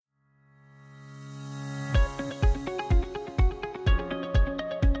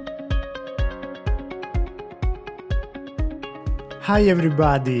Hi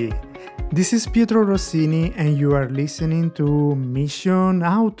everybody, this is Pietro Rossini and you are listening to Mission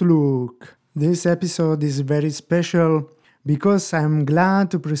Outlook. This episode is very special because I'm glad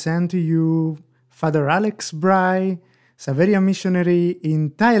to present to you Father Alex Bry, Xaverian missionary in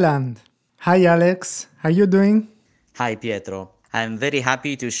Thailand. Hi Alex, how you doing? Hi Pietro. I'm very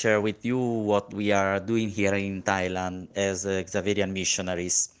happy to share with you what we are doing here in Thailand as Xaverian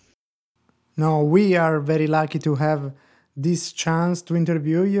missionaries. No, we are very lucky to have this chance to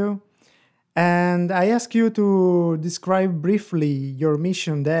interview you. And I ask you to describe briefly your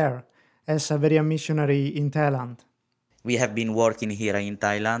mission there as a very missionary in Thailand. We have been working here in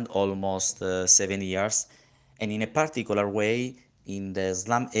Thailand almost 7 years, and in a particular way in the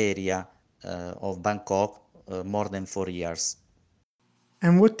slum area of Bangkok more than 4 years.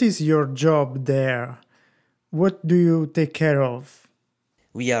 And what is your job there? What do you take care of?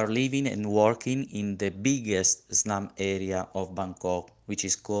 We are living and working in the biggest slum area of Bangkok, which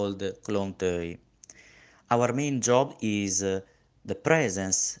is called Klong Toi. Our main job is the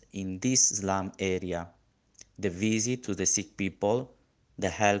presence in this slum area, the visit to the sick people, the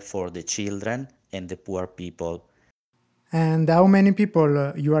help for the children and the poor people. And how many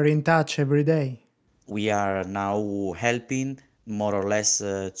people you are in touch every day? We are now helping more or less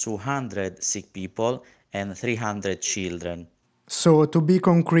 200 sick people and 300 children. So, to be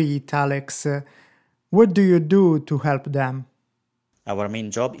concrete, Alex, what do you do to help them? Our main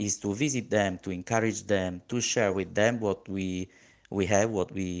job is to visit them, to encourage them, to share with them what we have,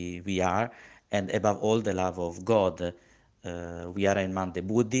 what we are, and above all the love of God. We are among the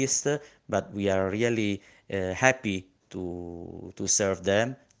Buddhists, but we are really happy to serve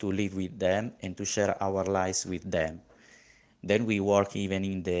them, to live with them, and to share our lives with them. Then we work even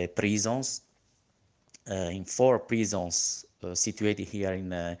in the prisons, in 4 prisons situated here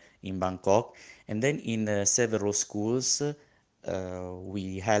in Bangkok, and then in several schools.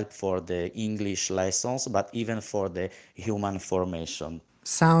 We help for the English lessons, but even for the human formation.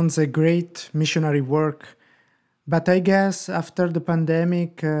 Sounds a great missionary work, but I guess after the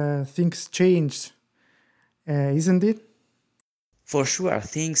pandemic, things changed, isn't it? For sure,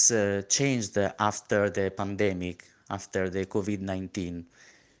 things changed after the pandemic, after the COVID-19.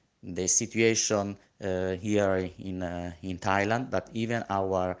 The situation here in Thailand, but even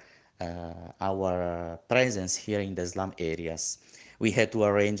our presence here in the slum areas. We had to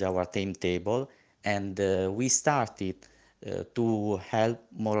arrange our timetable, and we started to help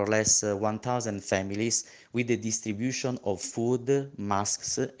more or less 1,000 families with the distribution of food,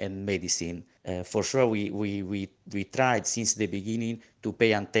 masks, and medicine. For sure, we tried since the beginning to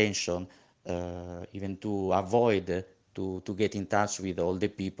pay attention, even to avoid to get in touch with all the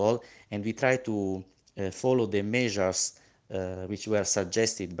people, and we try to follow the measures which were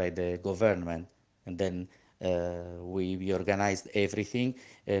suggested by the government. And then we organized everything,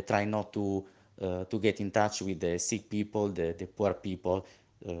 try not to get in touch with the sick people, the poor people,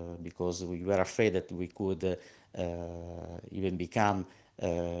 because we were afraid that we could even become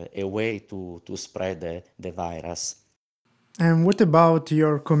a way to spread the virus. And what about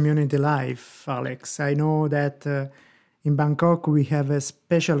your community life, Alex? I know that in Bangkok we have a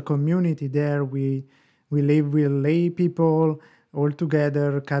special community there. We live with lay people all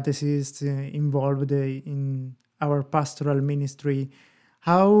together, catechists involved in our pastoral ministry.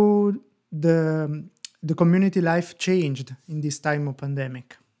 How the the community life changed in this time of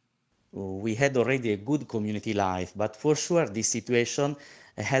pandemic? We had already a good community life, but for sure this situation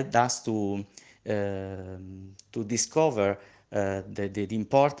helped us to discover the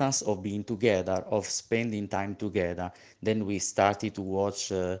importance of being together, of spending time together. Then we started to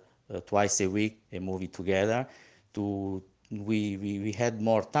watch twice a week a movie together. To we had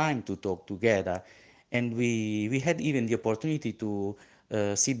more time to talk together, and we had even the opportunity to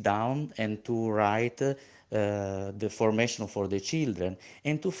sit down and to write the formation for the children,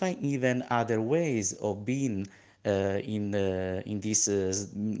 and to find even other ways of being in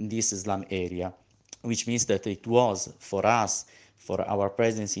this slum area, which means that it was for us, for our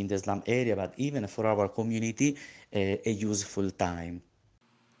presence in the slum area, but even for our community, a useful time.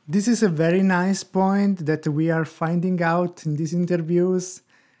 This is a very nice point that we are finding out in these interviews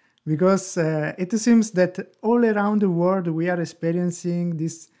because it seems that all around the world we are experiencing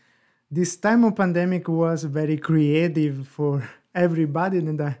this time of pandemic was very creative for everybody,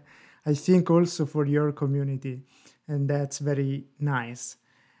 and I think also for your community, and that's very nice.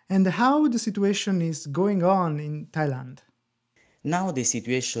 And how the situation is going on in Thailand? Now the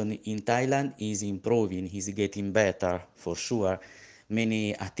situation in Thailand is improving, is getting better for sure.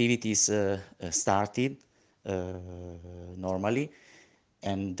 Many activities started uh, normally,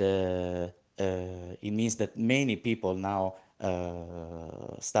 and it means that many people now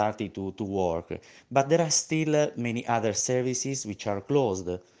started to work. But there are still many other services which are closed.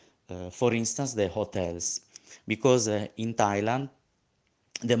 For instance, the hotels, because in Thailand,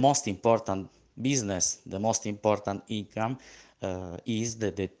 the most important business, the most important income is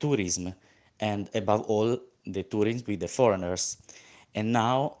the tourism, and above all, the tourism with the foreigners. And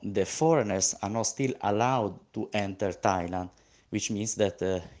now the foreigners are not still allowed to enter Thailand, which means that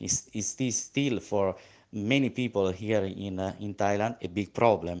it's still for many people here in Thailand a big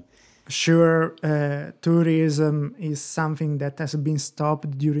problem. Sure, tourism is something that has been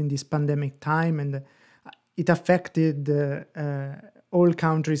stopped during this pandemic time, and it affected all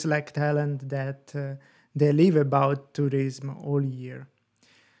countries like Thailand that they live about tourism all year.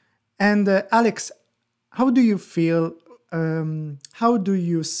 And Alex, how do you feel? How do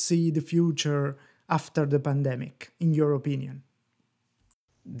you see the future after the pandemic, in your opinion?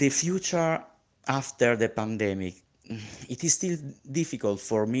 The future after the pandemic, it is still difficult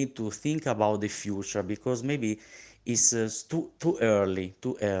for me to think about the future because maybe it's too early,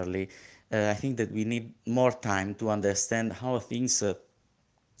 too early. I think that we need more time to understand how things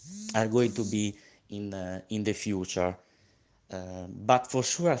are going to be in the future. But for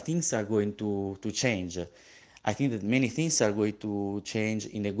sure, things are going to change. I think that many things are going to change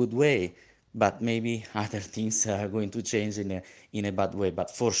in a good way, but maybe other things are going to change in a bad way. But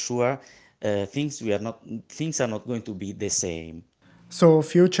for sure, things are not going to be the same. So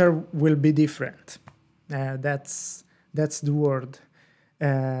future will be different. That's the word.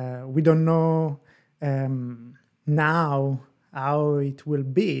 We don't know now how it will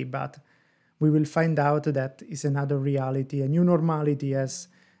be, but we will find out that is another reality, a new normality, as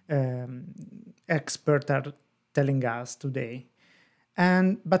experts are telling us today.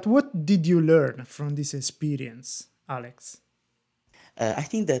 And but what did you learn from this experience, Alex? I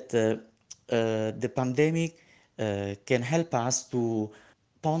think that the pandemic can help us to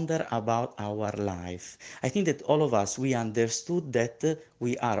ponder about our life. I think that all of us, we understood that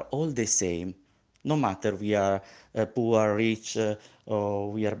we are all the same. No matter we are poor, rich,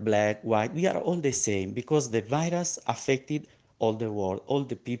 or we are black, white, we are all the same because the virus affected all the world, all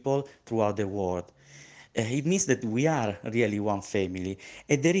the people throughout the world. It means that we are really one family,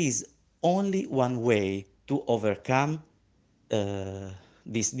 and there is only one way to overcome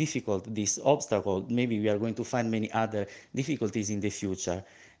this obstacle. Maybe we are going to find many other difficulties in the future.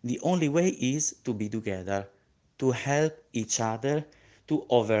 The only way is to be together, to help each other to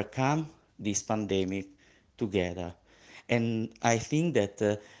overcome this pandemic together. And I think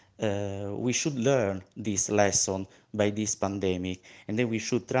that we should learn this lesson by this pandemic, and then we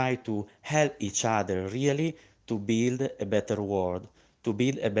should try to help each other really to build a better world, to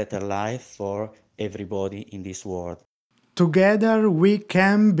build a better life for everybody in this world. Together we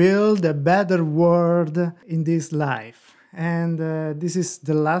can build a better world in this life. And this is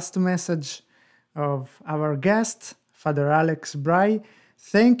the last message of our guest, Father Alex Bray.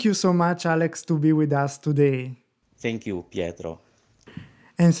 Thank you so much, Alex, to be with us today. Thank you, Pietro.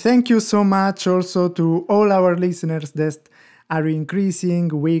 And thank you so much also to all our listeners that are increasing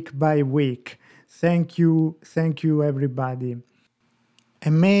week by week. Thank you, everybody.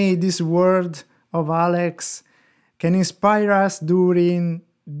 And may this word of Alex can inspire us during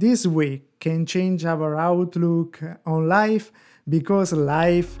this week, can change our outlook on life, because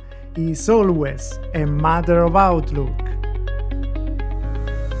life is always a matter of outlook.